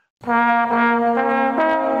Welcome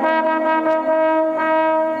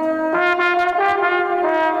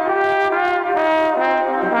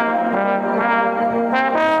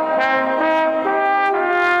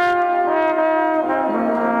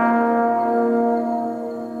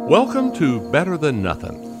to Better Than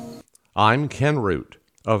Nothing. I'm Ken Root,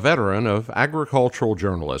 a veteran of agricultural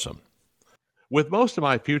journalism. With most of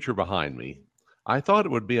my future behind me, I thought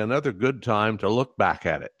it would be another good time to look back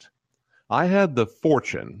at it. I had the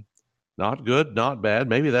fortune, not good, not bad,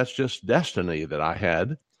 maybe that's just destiny that I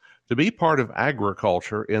had, to be part of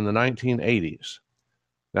agriculture in the 1980s.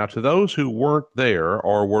 Now, to those who weren't there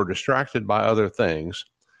or were distracted by other things,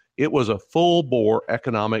 it was a full-bore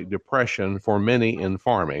economic depression for many in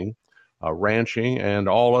farming, ranching, and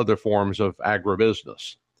all other forms of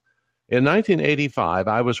agribusiness. In 1985,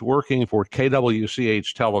 I was working for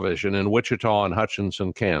KWCH television in Wichita and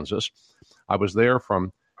Hutchinson, Kansas. I was there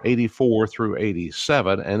from 84 through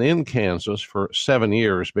 87 and in Kansas for 7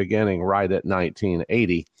 years, beginning right at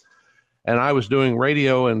 1980. And I was doing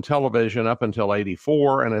radio and television up until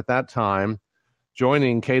 84, and at that time,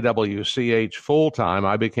 joining KWCH full-time,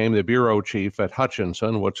 I became the bureau chief at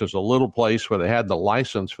Hutchinson, which is a little place where they had the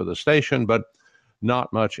license for the station, but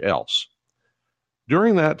not much else.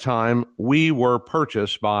 During that time, we were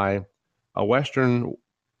purchased by a Western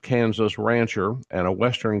Kansas rancher and a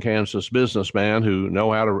Western Kansas businessman who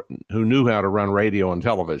knew how to run radio and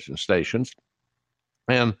television stations.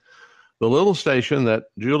 And the little station that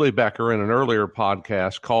Julie Becker in an earlier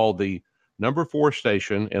podcast called the number 4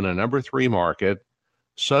 station in a number 3 market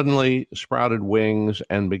suddenly sprouted wings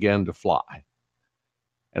and began to fly.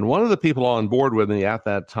 And one of the people on board with me at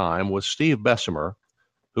that time was Steve Bessemer,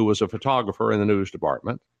 who was a photographer in the news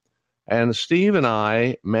department. And Steve and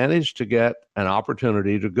I managed to get an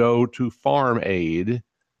opportunity to go to Farm Aid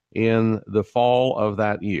in the fall of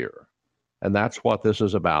that year. And that's what this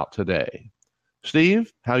is about today.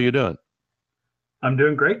 Steve, how you doing? I'm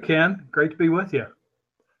doing great, Ken. Great to be with you.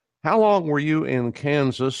 How long were you in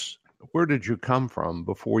Kansas? Where did you come from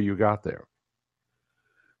before you got there?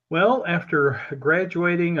 Well, after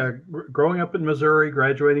graduating, growing up in Missouri,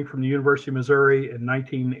 graduating from the University of Missouri in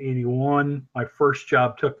 1981, my first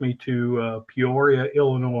job took me to Peoria,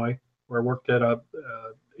 Illinois, where I worked at a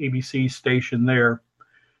ABC station there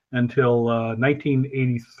until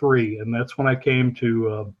 1983. And that's when I came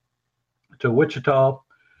to Wichita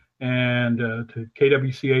and to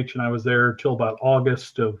KWCH, and I was there till about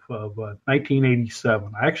August of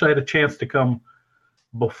 1987. I actually had a chance to come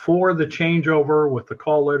before the changeover with the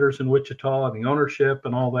call letters in Wichita and the ownership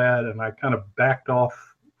and all that, and I kind of backed off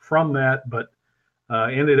from that, but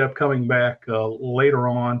ended up coming back later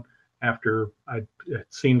on after I'd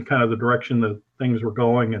seen kind of the direction that things were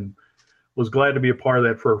going, and was glad to be a part of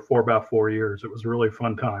that for about 4 years. It was a really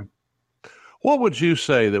fun time. What would you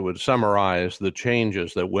say that would summarize the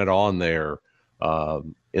changes that went on there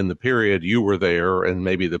in the period you were there and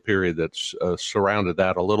maybe the period that's surrounded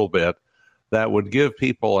that a little bit, that would give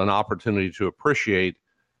people an opportunity to appreciate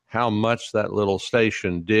how much that little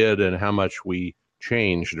station did and how much we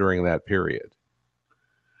changed during that period?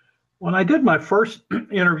 When I did my first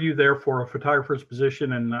interview there for a photographer's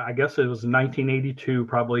position, and I guess it was in 1982,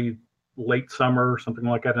 probably late summer or something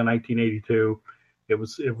like that in 1982,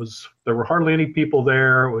 there were hardly any people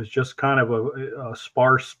there. It was just kind of a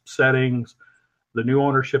sparse settings. The new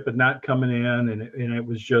ownership had not come in, and it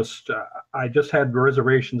was just, I just had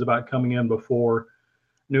reservations about coming in before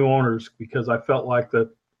new owners, because I felt like that,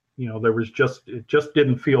 it just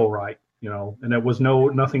didn't feel right, and it was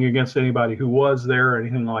nothing against anybody who was there or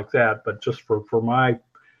anything like that, but just for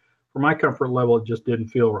my comfort level, it just didn't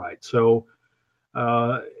feel right. So,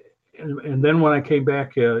 and then when I came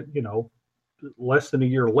back, less than a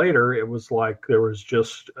year later, it was like there was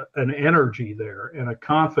just an energy there and a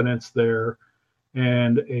confidence there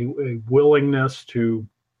and a willingness to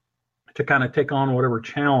kind of take on whatever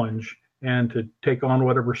challenge and to take on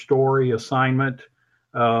whatever story, assignment,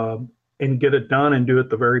 and get it done and do it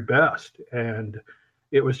the very best. And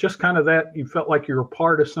it was just kind of that you felt like you were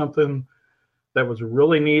part of something that was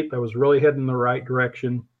really neat, that was really heading in the right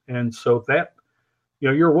direction. And so that,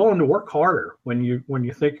 you're willing to work harder when you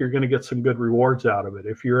think you're going to get some good rewards out of it.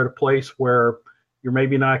 If you're at a place where you're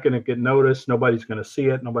maybe not going to get noticed, nobody's going to see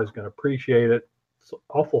it, nobody's going to appreciate it, it's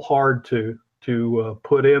awful hard to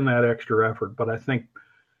put in that extra effort. But I think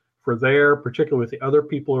for there, particularly with the other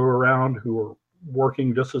people who are around who are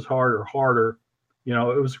working just as hard or harder,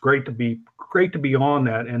 it was great to be on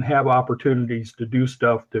that and have opportunities to do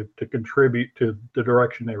stuff to contribute to the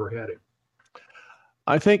direction they were heading.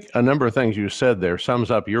 I think a number of things you said there sums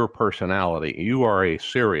up your personality. You are a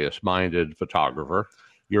serious-minded photographer.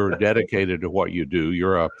 You're dedicated to what you do.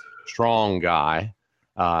 You're a strong guy.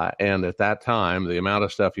 And at that time, the amount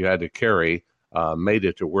of stuff you had to carry made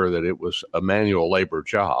it to where that it was a manual labor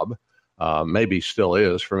job. Maybe still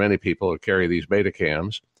is for many people to carry these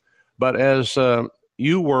Betacams. But as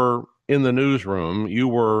you were in the newsroom, you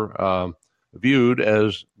were viewed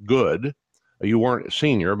as good. You weren't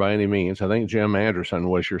senior by any means. I think Jim Anderson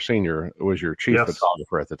was your senior, was your chief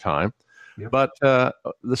photographer at the time. Yep. But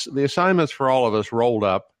the assignments for all of us rolled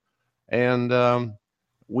up, and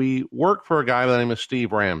we worked for a guy by the name of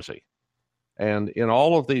Steve Ramsey. And in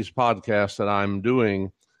all of these podcasts that I'm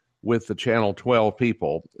doing with the Channel 12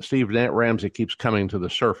 people, Steve Ramsey keeps coming to the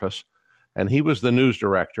surface. And he was the news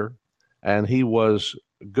director, and he was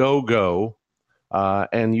go.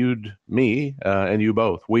 And me and you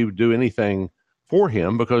both, we would do anything for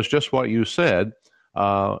him, because just what you said,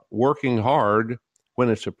 working hard when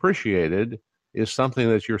it's appreciated is something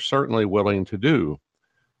that you're certainly willing to do.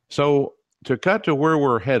 So to cut to where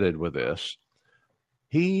we're headed with this,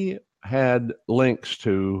 he had links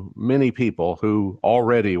to many people who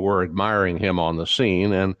already were admiring him on the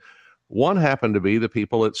scene. And one happened to be the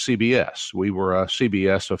people at CBS. We were a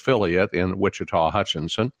CBS affiliate in Wichita,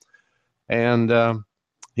 Hutchinson. And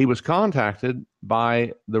he was contacted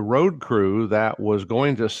by the road crew that was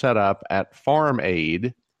going to set up at Farm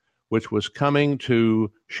Aid, which was coming to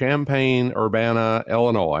Champaign, Urbana,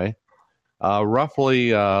 Illinois,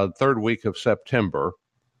 roughly third week of September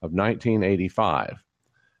of 1985.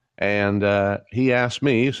 And he asked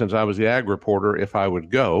me, since I was the ag reporter, if I would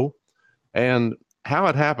go. And how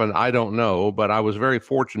it happened, I don't know, but I was very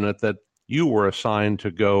fortunate that you were assigned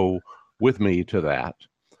to go with me to that.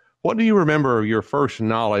 What do you remember of your first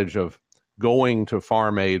knowledge of going to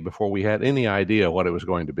Farm Aid before we had any idea what it was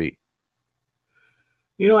going to be?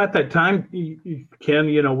 At that time, Ken,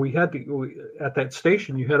 we had at that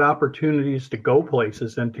station, you had opportunities to go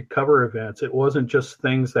places and to cover events. It wasn't just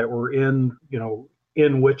things that were in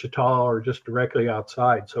Wichita or just directly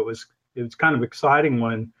outside. So it was kind of exciting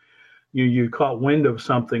when you caught wind of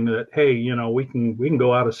something that, hey, we can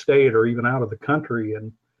go out of state or even out of the country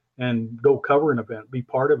and go cover an event, be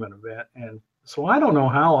part of an event. And so I don't know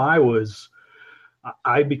how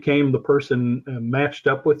I became the person matched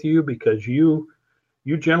up with you, because you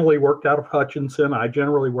generally worked out of Hutchinson. I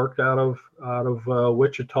generally worked out of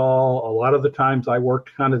Wichita. A lot of the times I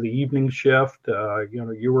worked kind of the evening shift.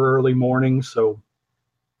 You were early morning, so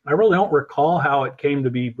I really don't recall how it came to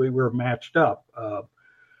be we were matched up.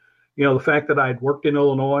 The fact that I'd worked in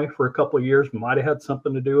Illinois for a couple of years might have had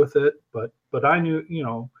something to do with it, but I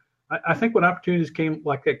knew, I think when opportunities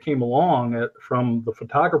came along from the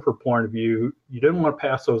photographer point of view, you didn't want to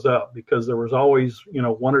pass those up, because there was always,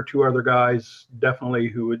 one or two other guys definitely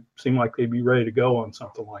who would seem like they'd be ready to go on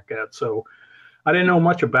something like that. So I didn't know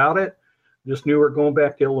much about it. Just knew we were going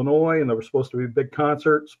back to Illinois, and there was supposed to be a big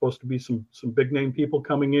concert, supposed to be some big name people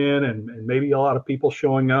coming in, and maybe a lot of people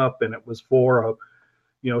showing up. And it was for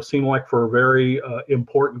seemed like for a very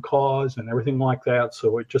important cause and everything like that.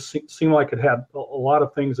 So it just seemed like it had a lot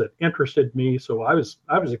of things that interested me. So I was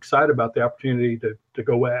excited about the opportunity to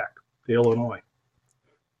go back to Illinois.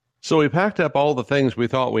 So we packed up all the things we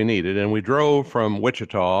thought we needed, and we drove from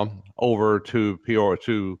Wichita over to Peoria,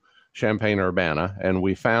 to Champaign, Urbana, and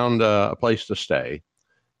we found a place to stay.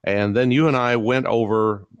 And then you and I went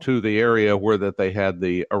over to the area where that they had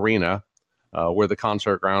the arena, where the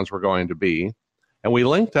concert grounds were going to be. And we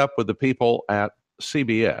linked up with the people at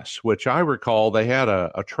CBS, which I recall they had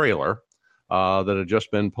a trailer that had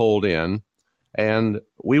just been pulled in. And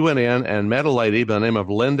we went in and met a lady by the name of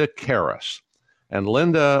Linda Karras. And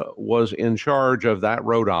Linda was in charge of that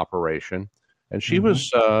road operation. And she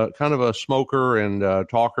was kind of a smoker and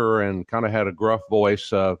talker, and kind of had a gruff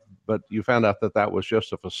voice. But you found out that was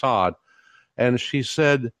just a facade. And she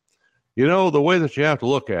said, the way that you have to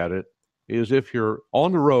look at it is, if you're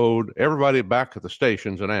on the road, everybody back at the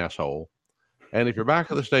station's an asshole. And if you're back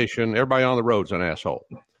at the station, everybody on the road's an asshole.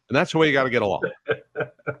 And that's the way you got to get along.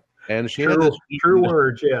 And she had this true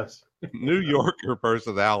words, yes. New Yorker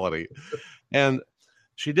personality. And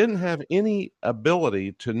she didn't have any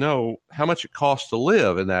ability to know how much it costs to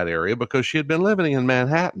live in that area, because she had been living in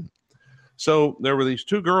Manhattan. So there were these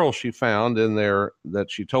two girls she found in there that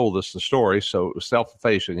she told us the story. So it was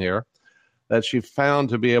self-effacing here, that she found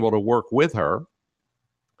to be able to work with her.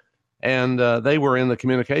 And they were in the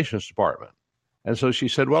communications department. And so she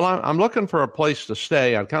said, well, I'm looking for a place to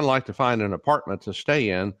stay. I'd kind of like to find an apartment to stay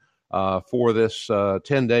in for this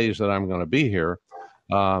 10 days that I'm going to be here.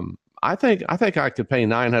 I think I could pay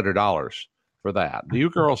 $900 for that. Do you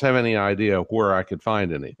girls have any idea where I could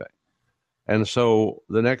find anything? And so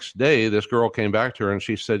the next day, this girl came back to her and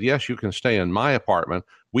she said, yes, you can stay in my apartment.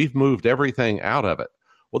 We've moved everything out of it.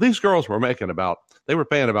 Well, these girls were they were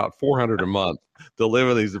paying about $400 a month to live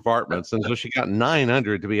in these apartments. And so she got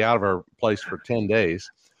 $900 to be out of her place for 10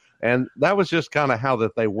 days. And that was just kind of how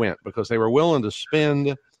that they went, because they were willing to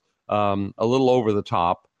spend a little over the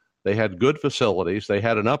top. They had good facilities. They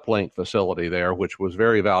had an uplink facility there, which was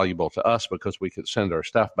very valuable to us because we could send our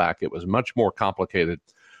stuff back. It was much more complicated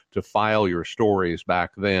to file your stories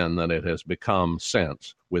back then than it has become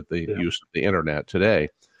since with the use of the internet today.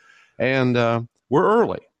 And we're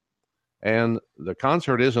early. And the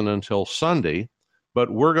concert isn't until Sunday,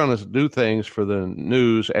 but we're going to do things for the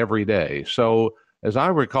news every day. So as I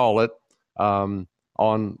recall it,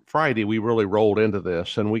 on Friday, we really rolled into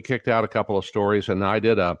this, and we kicked out a couple of stories, and I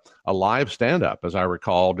did a live stand-up, as I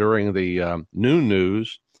recall, during the noon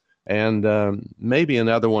news, and maybe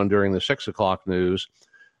another one during the 6 o'clock news.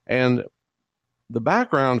 And the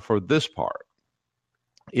background for this part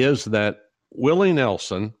is that Willie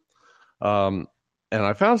Nelson, and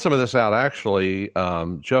I found some of this out actually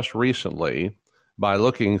just recently by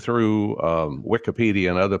looking through Wikipedia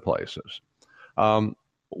and other places,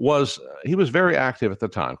 he was very active at the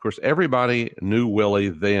time. Of course, everybody knew Willie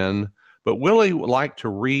then, but Willie liked to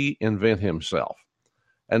reinvent himself.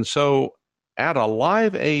 And so at a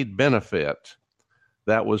Live Aid benefit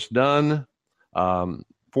that was done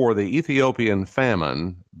for the Ethiopian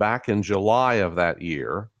famine back in July of that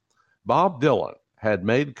year, Bob Dylan had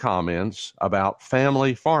made comments about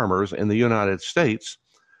family farmers in the United States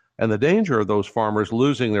and the danger of those farmers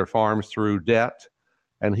losing their farms through debt.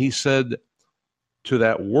 And he said to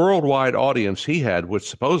that worldwide audience he had, which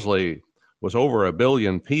supposedly was over 1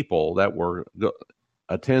 billion people that were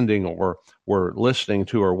attending or were listening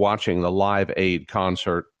to or watching the Live Aid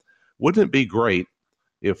concert, wouldn't it be great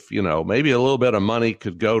if, maybe a little bit of money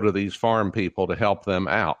could go to these farm people to help them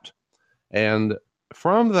out? And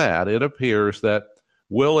from that, it appears that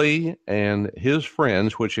Willie and his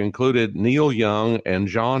friends, which included Neil Young and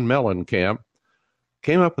John Mellencamp,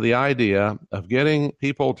 came up with the idea of getting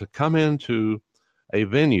people to come into a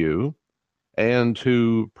venue and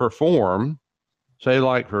to perform, say,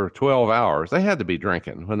 like for 12 hours. They had to be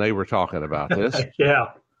drinking when they were talking about this.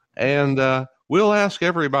 Yeah. And we'll ask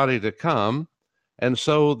everybody to come. And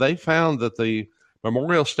so they found that the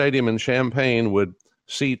Memorial Stadium in Champaign would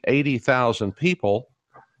seat 80,000 people.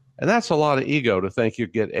 And that's a lot of ego to think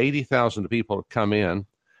you'd get 80,000 people to come in.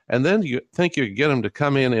 And then you think you could get them to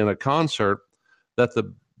come in a concert that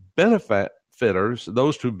the benefiters,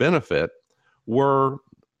 those who benefit, were,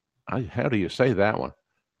 how do you say that one?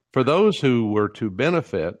 For those who were to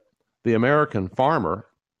benefit the American farmer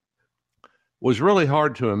was really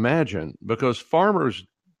hard to imagine, because farmers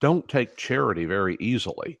don't take charity very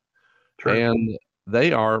easily. True. And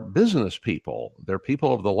they are business people. They're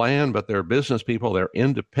people of the land, but they're business people. They're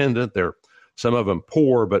independent. They're, some of them,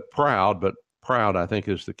 poor but proud, I think,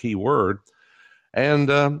 is the key word.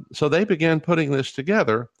 And so they began putting this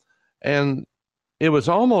together, and it was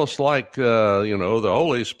almost like, the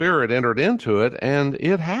Holy Spirit entered into it, and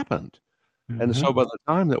it happened. Mm-hmm. And so by the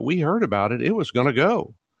time that we heard about it, it was going to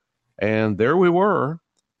go. And there we were,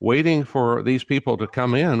 waiting for these people to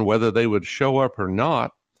come in, whether they would show up or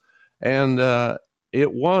not. And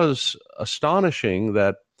it was astonishing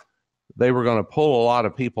that they were going to pull a lot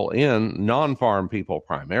of people in, non-farm people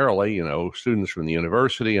primarily, students from the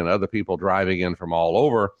university and other people driving in from all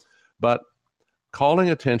over. But calling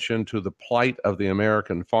attention to the plight of the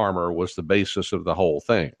American farmer was the basis of the whole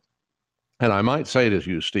thing. And I might say to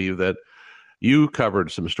you, Steve, that you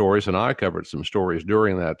covered some stories and I covered some stories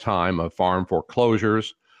during that time of farm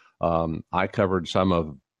foreclosures. I covered some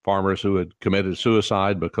of farmers who had committed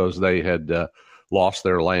suicide because they had lost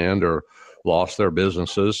their land or lost their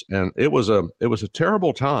businesses. And it was a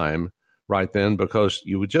terrible time right then, because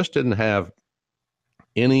you just didn't have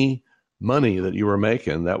any money that you were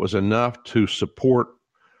making that was enough to support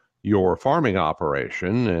your farming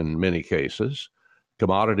operation in many cases.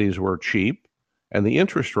 Commodities were cheap and the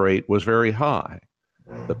interest rate was very high.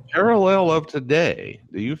 The parallel of today,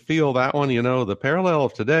 do you feel that one? The parallel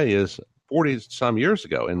of today is 40 some years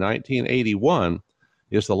ago, in 1981,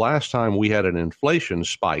 is the last time we had an inflation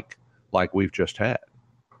spike like we've just had.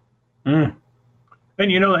 Mm.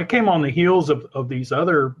 And, that came on the heels of these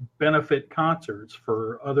other benefit concerts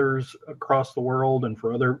for others across the world and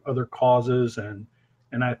for other causes. And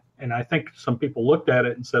I think some people looked at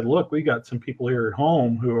it and said, look, we got some people here at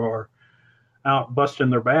home who are out busting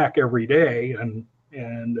their back every day and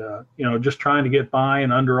just trying to get by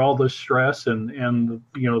and under all this stress and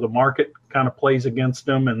the market kind of plays against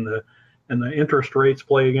them and and the interest rates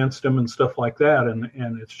play against them and stuff like that. And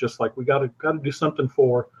it's just like, we got to do something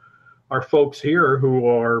for our folks here who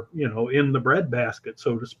are, in the breadbasket,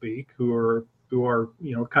 so to speak, who are,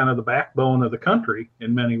 kind of the backbone of the country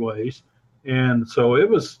in many ways. And so it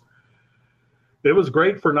was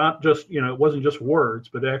great for not just, it wasn't just words,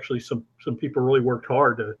 but actually some people really worked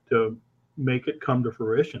hard to make it come to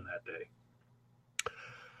fruition that day.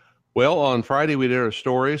 Well, on Friday we did our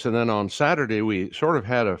stories, and then on Saturday we sort of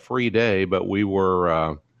had a free day, but we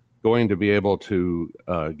were going to be able to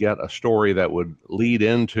get a story that would lead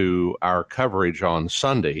into our coverage on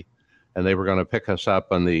Sunday, and they were going to pick us up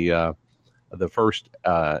on the first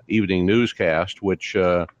evening newscast, which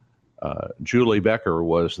Julie Becker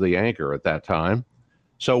was the anchor at that time.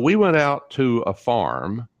 So we went out to a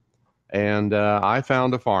farm, and I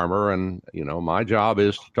found a farmer, and, my job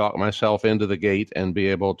is to talk myself into the gate and be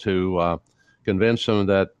able to convince them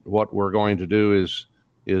that what we're going to do is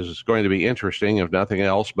going to be interesting, if nothing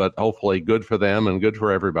else, but hopefully good for them and good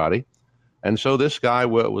for everybody. And so this guy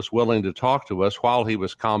was willing to talk to us while he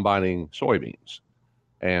was combining soybeans.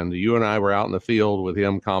 And you and I were out in the field with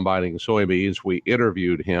him combining soybeans. We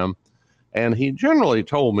interviewed him, and he generally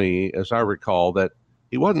told me, as I recall, that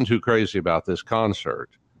he wasn't too crazy about this concert.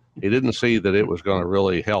 He didn't see that it was going to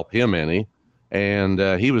really help him any. And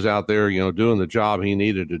he was out there, doing the job he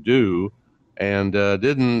needed to do, and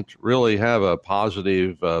didn't really have a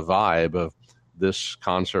positive vibe of this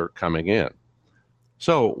concert coming in.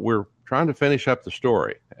 So we're trying to finish up the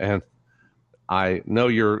story. And I know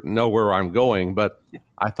you know where I'm going, but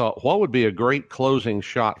I thought, what would be a great closing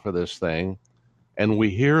shot for this thing? And we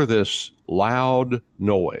hear this loud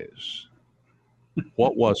noise.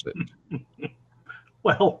 What was it?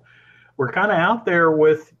 Well, we're kind of out there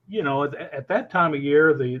with, at that time of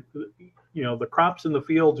year, the crops in the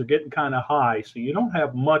fields are getting kind of high. So you don't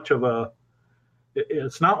have much of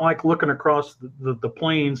it's not like looking across the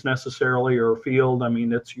plains necessarily, or a field. I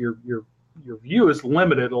mean, it's your view is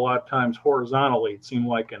limited a lot of times horizontally. It seemed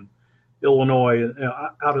like in Illinois,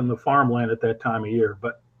 out in the farmland at that time of year,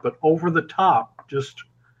 but over the top, just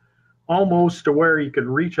almost to where you could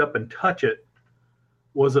reach up and touch it,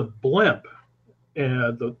 was a blimp.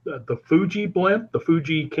 The Fuji blimp, the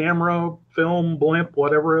Fuji camera film blimp,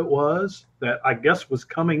 whatever it was, that I guess was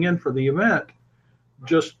coming in for the event.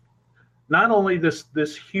 Just not only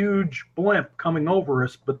this huge blimp coming over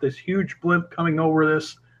us, but this huge blimp coming over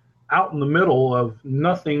this out in the middle of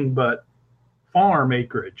nothing but farm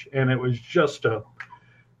acreage. And it was just the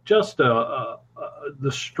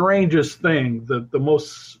strangest thing, the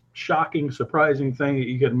most shocking, surprising thing that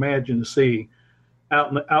you could imagine to see out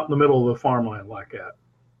in the middle of the farmland like that.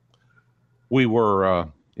 We were,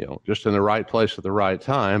 just in the right place at the right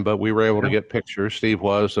time, but we were able to get pictures. Steve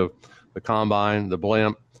was of the combine, the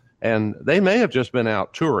blimp, and they may have just been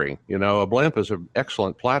out touring. A blimp is an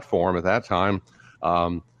excellent platform at that time.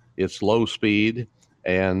 It's low speed,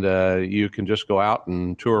 and you can just go out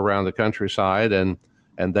and tour around the countryside, and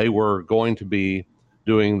they were going to be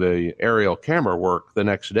doing the aerial camera work the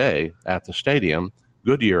next day at the stadium.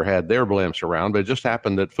 Goodyear had their blimps around, but it just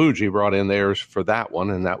happened that Fuji brought in theirs for that one,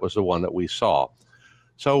 and that was the one that we saw.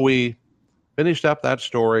 So we finished up that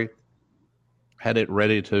story, had it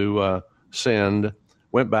ready to send,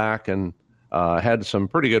 went back and had some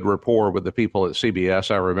pretty good rapport with the people at CBS.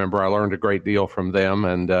 I remember I learned a great deal from them,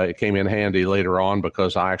 and it came in handy later on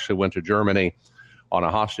because I actually went to Germany on a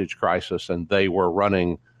hostage crisis, and they were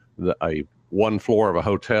running one floor of a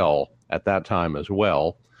hotel at that time as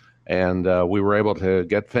well. And we were able to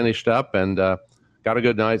get finished up and got a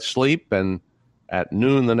good night's sleep. And at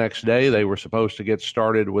noon the next day, they were supposed to get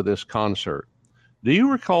started with this concert. Do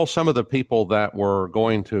you recall some of the people that were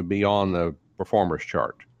going to be on the performers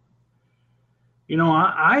chart?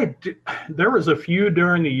 There was a few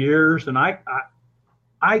during the years, and I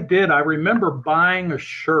remember buying a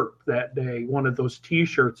shirt that day, one of those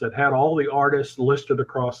T-shirts that had all the artists listed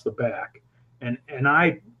across the back. And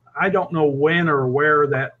I don't know when or where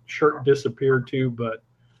that shirt disappeared to, but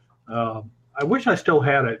I wish I still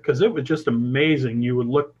had it, because it was just amazing. You would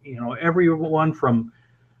look, everyone from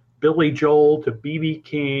Billy Joel to B.B.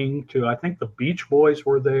 King to, I think the Beach Boys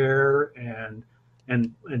were there, and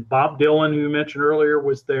Bob Dylan, who you mentioned earlier,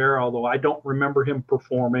 was there, although I don't remember him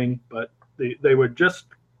performing. But they would just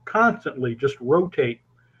constantly just rotate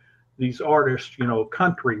these artists,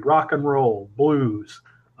 country, rock and roll, blues,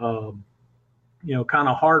 kind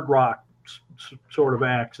of hard rock sort of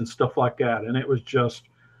acts and stuff like that. And it was just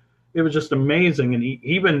amazing. And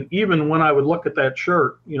even when I would look at that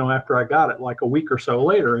shirt, after I got it, like a week or so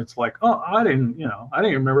later, it's like, oh, I didn't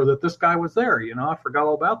remember that this guy was there. I forgot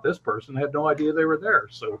all about this person. I had no idea they were there.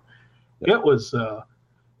 So it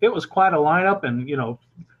it was quite a lineup, and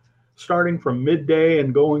starting from midday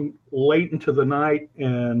and going late into the night,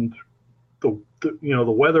 and the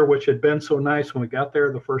weather, which had been so nice when we got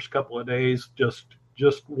there the first couple of days,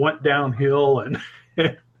 just went downhill, and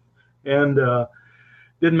and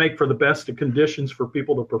didn't make for the best of conditions for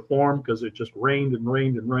people to perform, because it just rained and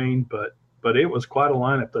rained and rained. But it was quite a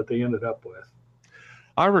lineup that they ended up with.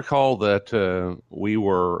 I recall that we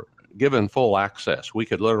were given full access. We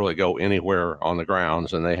could literally go anywhere on the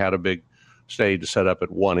grounds, and they had a big stage set up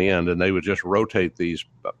at one end, and they would just rotate these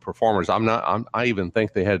performers. I even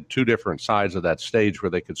think they had two different sides of that stage where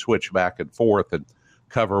they could switch back and forth and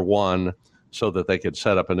cover one so that they could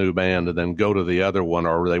set up a new band and then go to the other one,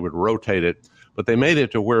 or they would rotate it. But they made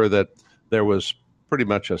it to where that there was pretty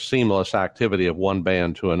much a seamless activity of one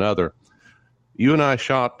band to another. You and I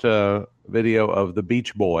shot video of the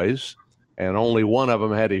Beach Boys, and only one of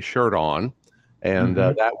them had his shirt on. And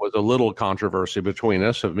that was a little controversy between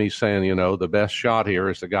us, of me saying, the best shot here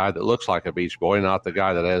is the guy that looks like a Beach Boy, not the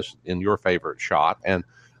guy that has in your favorite shot. And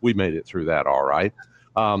we made it through that all right.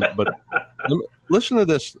 But listen to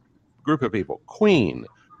this group of people: Queen,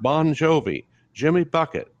 Bon Jovi, Jimmy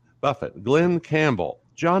Buffett, Glenn Campbell,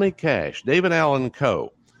 Johnny Cash, David Allan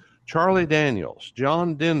Coe, Charlie Daniels,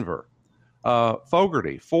 John Denver,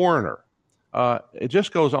 Fogerty, Foreigner. It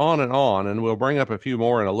just goes on, and we'll bring up a few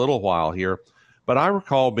more in a little while here. But I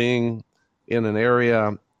recall being in an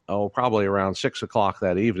area, probably around 6 o'clock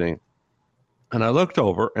that evening, and I looked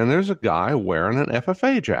over, and there's a guy wearing an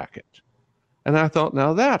FFA jacket. And I thought,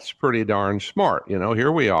 now that's pretty darn smart.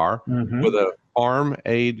 Here we are with a Farm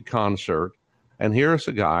Aid concert, and here's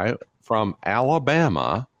a guy from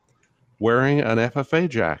Alabama wearing an FFA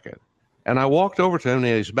jacket. And I walked over to him, and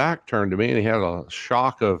his back turned to me, and he had a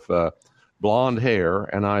shock of blonde hair.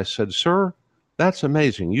 And I said, "Sir, that's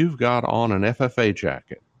amazing. You've got on an FFA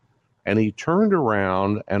jacket." And he turned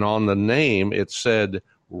around, and on the name, it said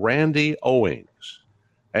Randy Owings.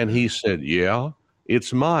 And he said, "Yeah,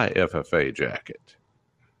 it's my FFA jacket."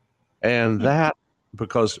 And that,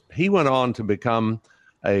 because he went on to become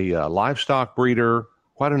a livestock breeder,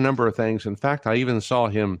 quite a number of things. In fact, I even saw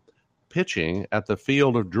him pitching at the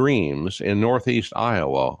Field of Dreams in Northeast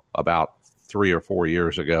Iowa about 3 or 4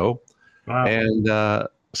 years ago. Wow. And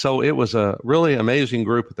so it was a really amazing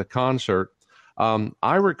group at the concert.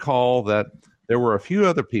 I recall that there were a few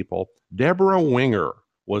other people. Deborah Winger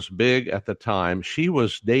was big at the time. She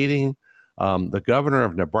was dating the governor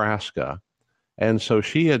of Nebraska, and so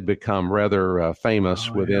she had become rather famous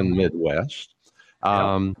within Midwest.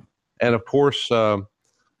 And of course,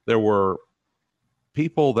 there were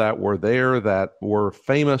people that were there that were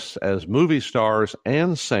famous as movie stars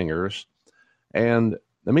and singers. And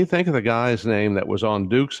let me think of the guy's name that was on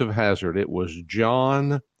Dukes of Hazzard. It was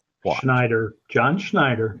John Schneider. John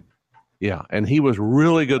Schneider. Yeah, and he was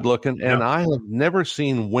really good looking. And I have never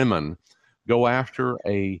seen women go after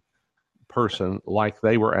a person like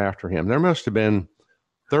they were after him. There must have been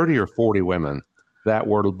 30 or 40 women that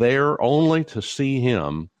were there only to see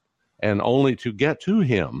him and only to get to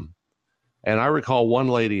him. And I recall one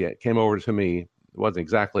lady that came over to me. It wasn't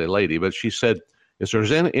exactly a lady, but she said, "Is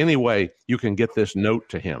there any way you can get this note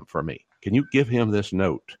to him for me? Can you give him this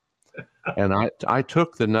note?" And I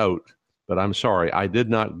took the note, but I'm sorry, I did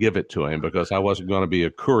not give it to him because I wasn't going to be a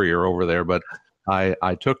courier over there. But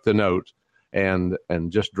I took the note and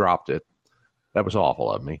just dropped it. That was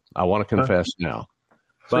awful of me. I want to confess now.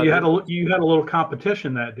 So but, you had a little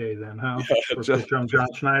competition that day then, huh? Yeah, from John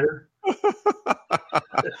Schneider.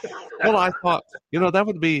 Well, I thought, that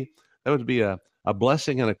would be a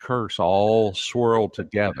blessing and a curse all swirled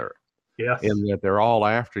together. Yes. In that they're all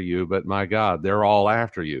after you, but my God, they're all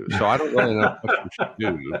after you. So I don't really know what you should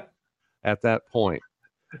do at that point.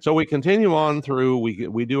 So we continue on through.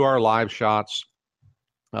 We do our live shots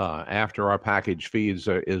after our package feeds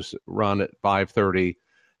is run at 5:30.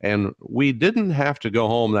 And we didn't have to go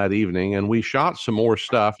home that evening, and we shot some more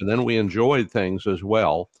stuff, and then we enjoyed things as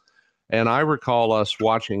well. And I recall us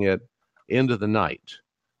watching it into the night.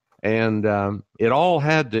 And it all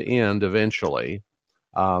had to end eventually.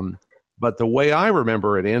 But the way I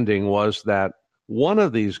remember it ending was that one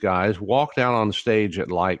of these guys walked out on stage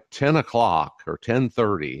at like 10 o'clock or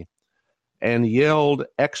 10:30 and yelled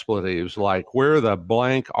expletives like, "Where the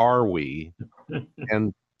blank are we?"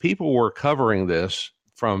 And people were covering this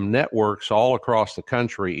from networks all across the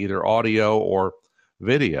country, either audio or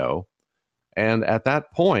video. And at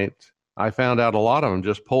that point, I found out a lot of them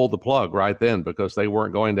just pulled the plug right then because they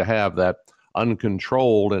weren't going to have that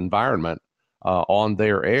uncontrolled environment on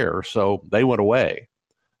their air. So they went away.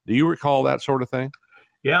 Do you recall that sort of thing?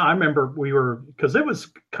 Yeah, I remember because it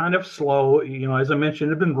was kind of slow. As I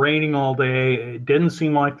mentioned, it had been raining all day. It didn't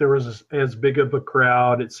seem like there was as big of a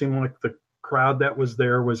crowd. It seemed like the crowd that was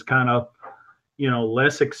there was kind of,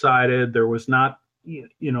 less excited. There was not,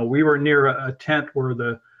 we were near a tent where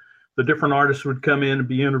the different artists would come in and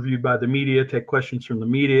be interviewed by the media, take questions from the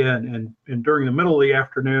media. And during the middle of the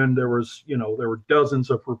afternoon, there were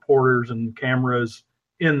dozens of reporters and cameras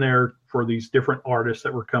in there for these different artists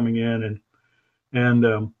that were coming in. And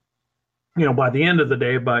by the end of the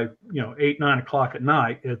day, by 8, 9 o'clock at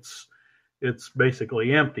night, it's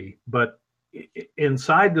basically empty. But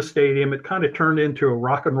inside the stadium, it kind of turned into a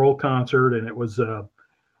rock and roll concert, and it was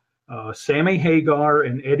Sammy Hagar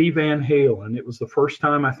and Eddie Van Halen. It was the first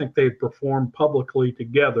time I think they performed publicly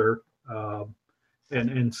together,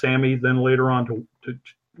 and Sammy then later on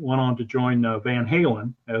went on to join Van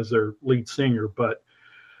Halen as their lead singer. But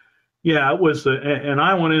yeah, it was, and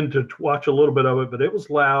I went in to watch a little bit of it, but it was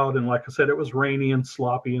loud, and like I said, it was rainy and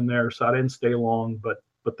sloppy in there, so I didn't stay long.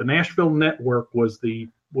 But the Nashville network was the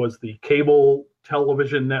cable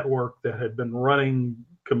television network that had been running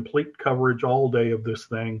complete coverage all day of this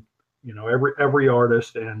thing. Every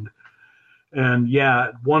artist, and yeah,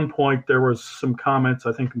 at one point there was some comments,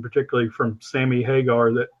 I think, particularly from Sammy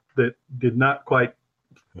Hagar, that did not quite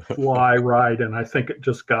fly right, and I think it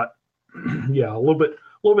just got yeah, a little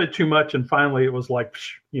bit too much, and finally it was like,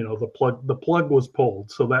 the plug was pulled.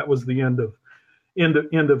 So that was the end of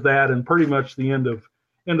that, and pretty much the end of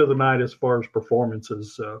the night as far as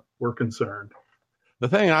performances were concerned. The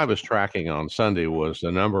thing I was tracking on Sunday was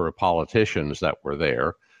the number of politicians that were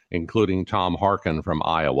there, including Tom Harkin from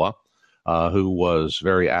Iowa, who was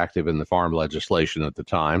very active in the farm legislation at the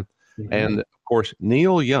time. Mm-hmm. And of course,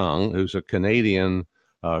 Neil Young, who's a Canadian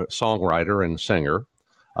songwriter and singer,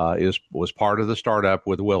 was part of the startup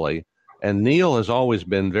with Willie. And Neil has always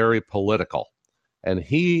been very political. And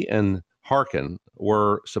he and Harkin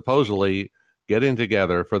were supposedly getting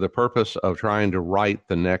together for the purpose of trying to write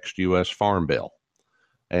the next U.S. Farm Bill.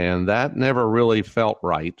 And that never really felt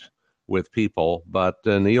right with people. But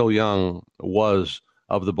Neil Young was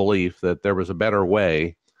of the belief that there was a better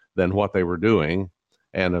way than what they were doing.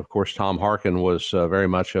 And of course, Tom Harkin was very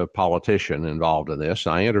much a politician involved in this.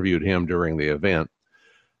 I interviewed him during the event.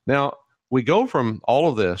 Now, we go from all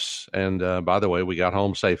of this, and by the way, we got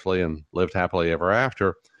home safely and lived happily ever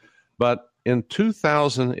after. But in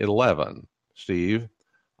 2011, Steve,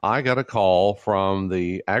 I got a call from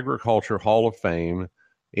the Agriculture Hall of Fame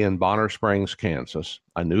in Bonner Springs, Kansas.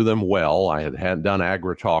 I knew them well. I had done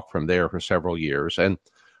AgriTalk from there for several years, and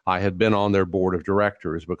I had been on their board of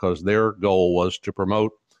directors because their goal was to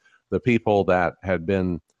promote the people that had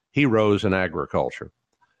been heroes in agriculture.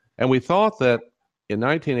 And we thought that in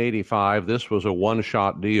 1985, this was a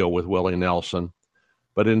one-shot deal with Willie Nelson.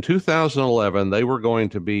 But in 2011, they were going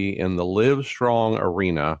to be in the Live Strong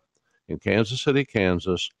Arena in Kansas City,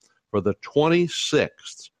 Kansas, for the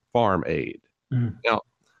 26th Farm Aid. Mm. Now,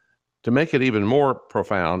 to make it even more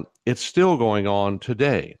profound, it's still going on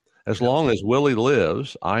today. As long as Willie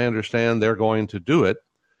lives, I understand they're going to do it,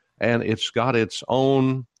 and it's got its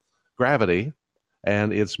own gravity,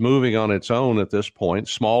 and it's moving on its own at this point,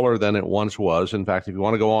 smaller than it once was. In fact, if you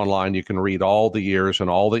want to go online, you can read all the years and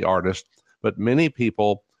all the artists, but many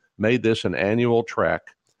people made this an annual trek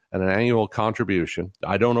and an annual contribution.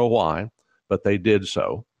 I don't know why, but they did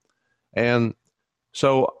so. And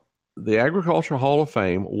so the Agricultural Hall of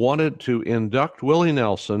Fame wanted to induct Willie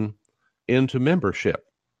Nelson into membership.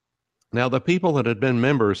 Now, the people that had been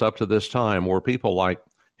members up to this time were people like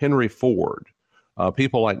Henry Ford,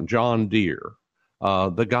 people like John Deere,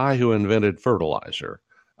 the guy who invented fertilizer,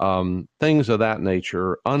 things of that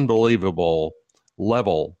nature, unbelievable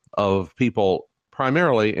level of people,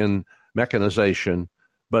 primarily in mechanization.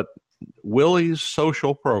 But Willie's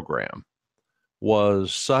social program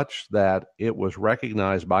was such that it was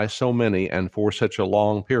recognized by so many and for such a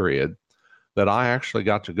long period that I actually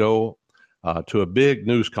got to go to a big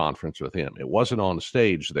news conference with him. It wasn't on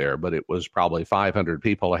stage there, but it was probably 500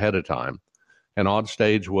 people ahead of time. And on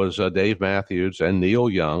stage was Dave Matthews and Neil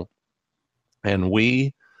Young. And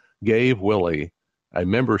we gave Willie a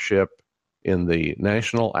membership in the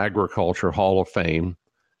National Agriculture Hall of Fame.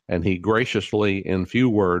 And he graciously, in few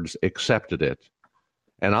words, accepted it.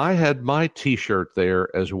 And I had my T-shirt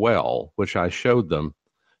there as well, which I showed them.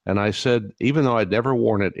 And I said, even though I'd never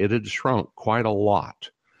worn it, it had shrunk quite a lot.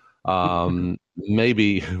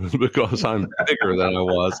 Maybe because I'm bigger than I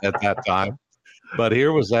was at that time. But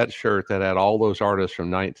here was that shirt that had all those artists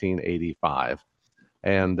from 1985.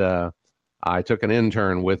 And I took an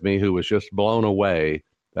intern with me who was just blown away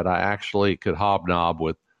that I actually could hobnob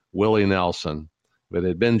with Willie Nelson it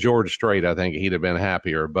had been George Strait, I think he'd have been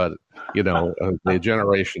happier. But, the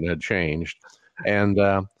generation had changed. And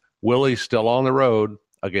Willie's still on the road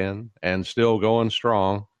again and still going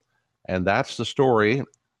strong. And that's the story,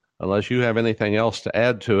 unless you have anything else to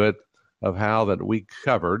add to it, of how that we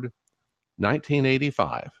covered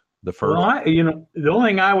 1985, the first. Well, the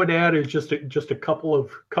only thing I would add is just a couple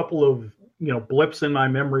of blips in my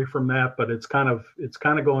memory from that, but it's kind of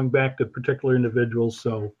going back to particular individuals.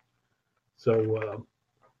 So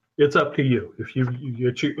it's up to you. If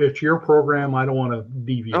it's your program, I don't want to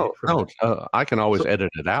deviate from it. I can always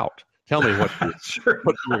edit it out. Tell me what you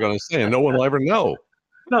were going to say, and no one will ever know.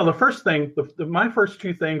 No, the first thing, my first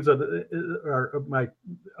two things are my,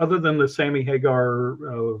 other than the Sammy Hagar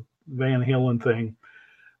Van Halen thing,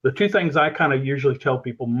 the two things I kind of usually tell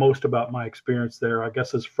people most about my experience there, I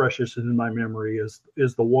guess as fresh as in my memory, is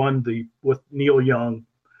the one with Neil Young.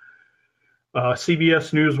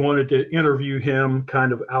 CBS News wanted to interview him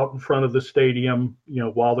kind of out in front of the stadium,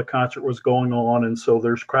 while the concert was going on, and so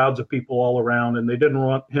there's crowds of people all around, and they didn't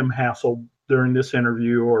want him hassled during this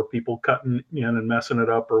interview or people cutting in and messing it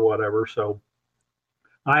up or whatever. So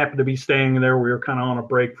I happened to be staying there. We were kind of on a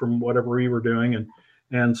break from whatever we were doing,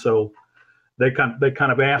 and so they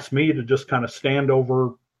kind of asked me to just kind of stand over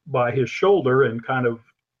by his shoulder and kind of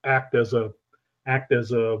act as a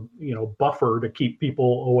buffer to keep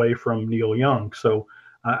people away from Neil Young. So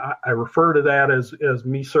I refer to that as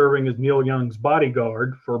me serving as Neil Young's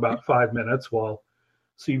bodyguard for about 5 minutes while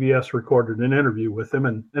CBS recorded an interview with him,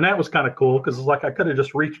 and that was kind of cool because it's like I could have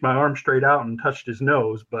just reached my arm straight out and touched his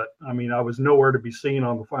nose, but I mean I was nowhere to be seen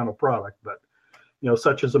on the final product. But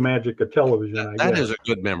such is the magic of television. That is a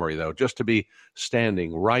good memory, though, just to be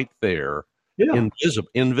standing right there,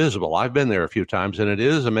 invisible. I've been there a few times, and it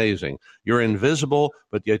is amazing. You're invisible,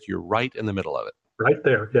 but yet you're right in the middle of it. Right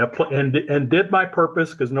there, yeah, and did my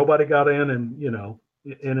purpose because nobody got in and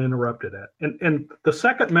interrupted it. And the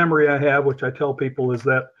second memory I have, which I tell people, is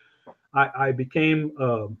that I became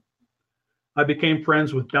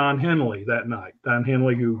friends with Don Henley that night. Don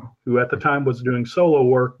Henley, who at the time was doing solo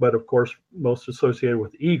work, but of course most associated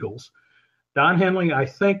with Eagles. Don Henley, I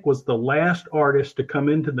think, was the last artist to come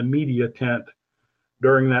into the media tent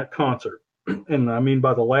during that concert. And I mean,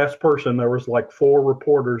 by the last person, there was like 4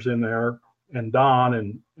 reporters in there and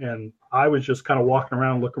Don, and I was just kind of walking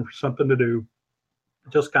around looking for something to do.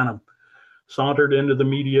 Just kind of sauntered into the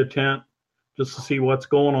media tent just to see what's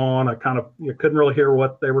going on. You couldn't really hear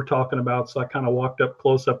what they were talking about, so I kind of walked up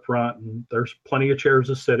close up front, and there's plenty of chairs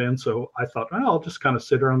to sit in. So I thought, I'll just kind of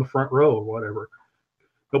sit around the front row or whatever.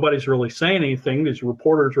 Nobody's really saying anything. These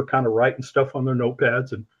reporters are kind of writing stuff on their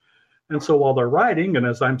notepads, and so while they're writing, and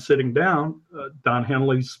as I'm sitting down, Don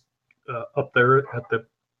Henley's up there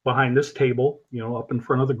behind this table, up in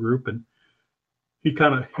front of the group, and he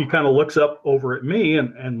kind of looks up over at me,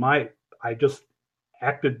 and I just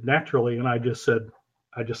acted naturally, and I just said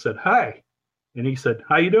hi, and he said,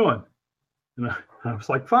 "How you doing?" And I was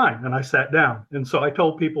like, "Fine," and I sat down. And so I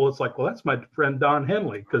told people, it's like, well, that's my friend Don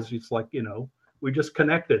Henley, because it's like, we just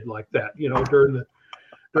connected like that,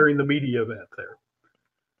 during the media event there.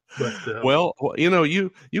 But well,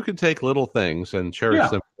 you can take little things and cherish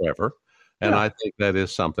them forever. And I think that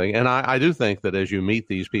is something. And I do think that as you meet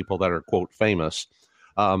these people that are, quote, famous,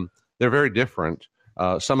 they're very different.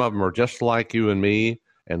 Some of them are just like you and me,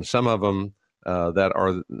 and some of them that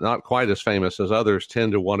are not quite as famous as others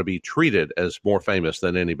tend to want to be treated as more famous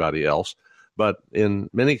than anybody else. But in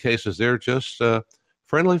many cases, they're just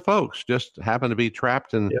friendly folks, just happen to be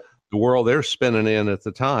trapped in the world they're spinning in at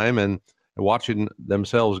the time and watching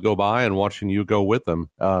themselves go by and watching you go with them.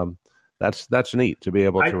 That's neat to be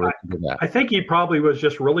able to do that. I think he probably was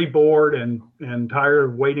just really bored and tired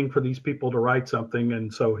of waiting for these people to write something,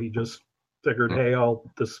 and so he just figured, hey,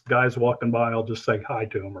 this guy's walking by, I'll just say hi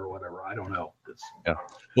to him or whatever. I don't know.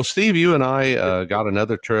 Well, Steve, you and I got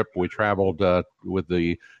another trip. We traveled with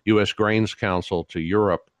the U.S. Grains Council to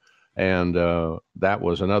Europe, and that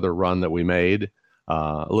was another run that we made,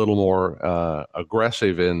 a little more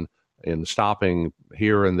aggressive in stopping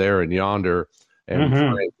here and there and yonder, and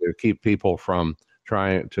trying to keep people from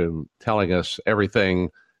telling us everything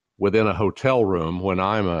within a hotel room when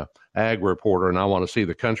I'm a ag reporter and I want to see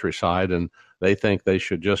the countryside, and they think they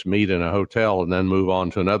should just meet in a hotel and then move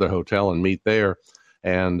on to another hotel and meet there.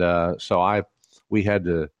 And so we had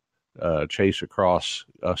to chase across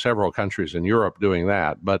several countries in Europe doing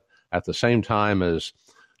that. But at the same time as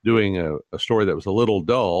doing a story that was a little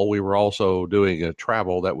dull, we were also doing a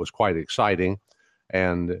travel that was quite exciting.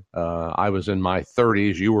 And I was in my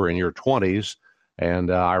 30s, you were in your 20s, and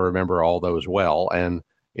I remember all those well and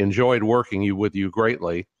enjoyed working with you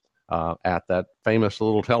greatly. at that famous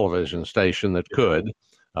little television station that could,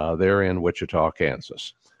 there in Wichita,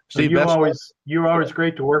 Kansas. Steve Bessemer, you were always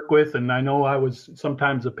great to work with, and I know I was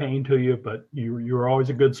sometimes a pain to you, but you were always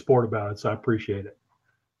a good sport about it, so I appreciate it.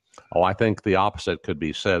 Oh, I think the opposite could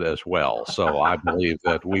be said as well. So I believe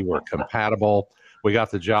that we were compatible. We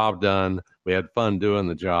got the job done. We had fun doing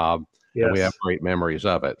the job, and we have great memories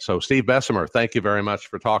of it. So, Steve Bessemer, thank you very much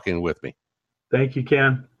for talking with me. Thank you,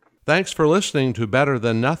 Ken. Thanks for listening to Better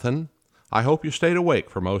Than Nothing. I hope you stayed awake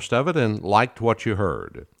for most of it and liked what you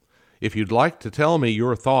heard. If you'd like to tell me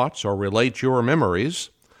your thoughts or relate your memories,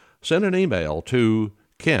 send an email to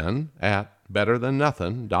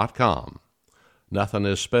ken@betterthannothing.com. Nothing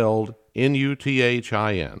is spelled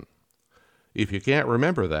Nuthin. If you can't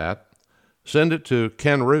remember that, send it to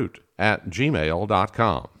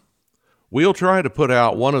kenroot@gmail.com. We'll try to put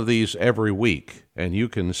out one of these every week, and you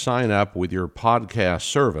can sign up with your podcast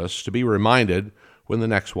service to be reminded when the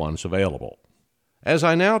next one's available. As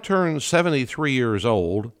I now turn 73 years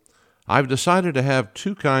old, I've decided to have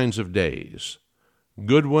two kinds of days,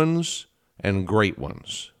 good ones and great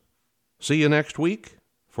ones. See you next week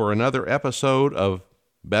for another episode of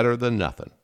Better Than Nothing.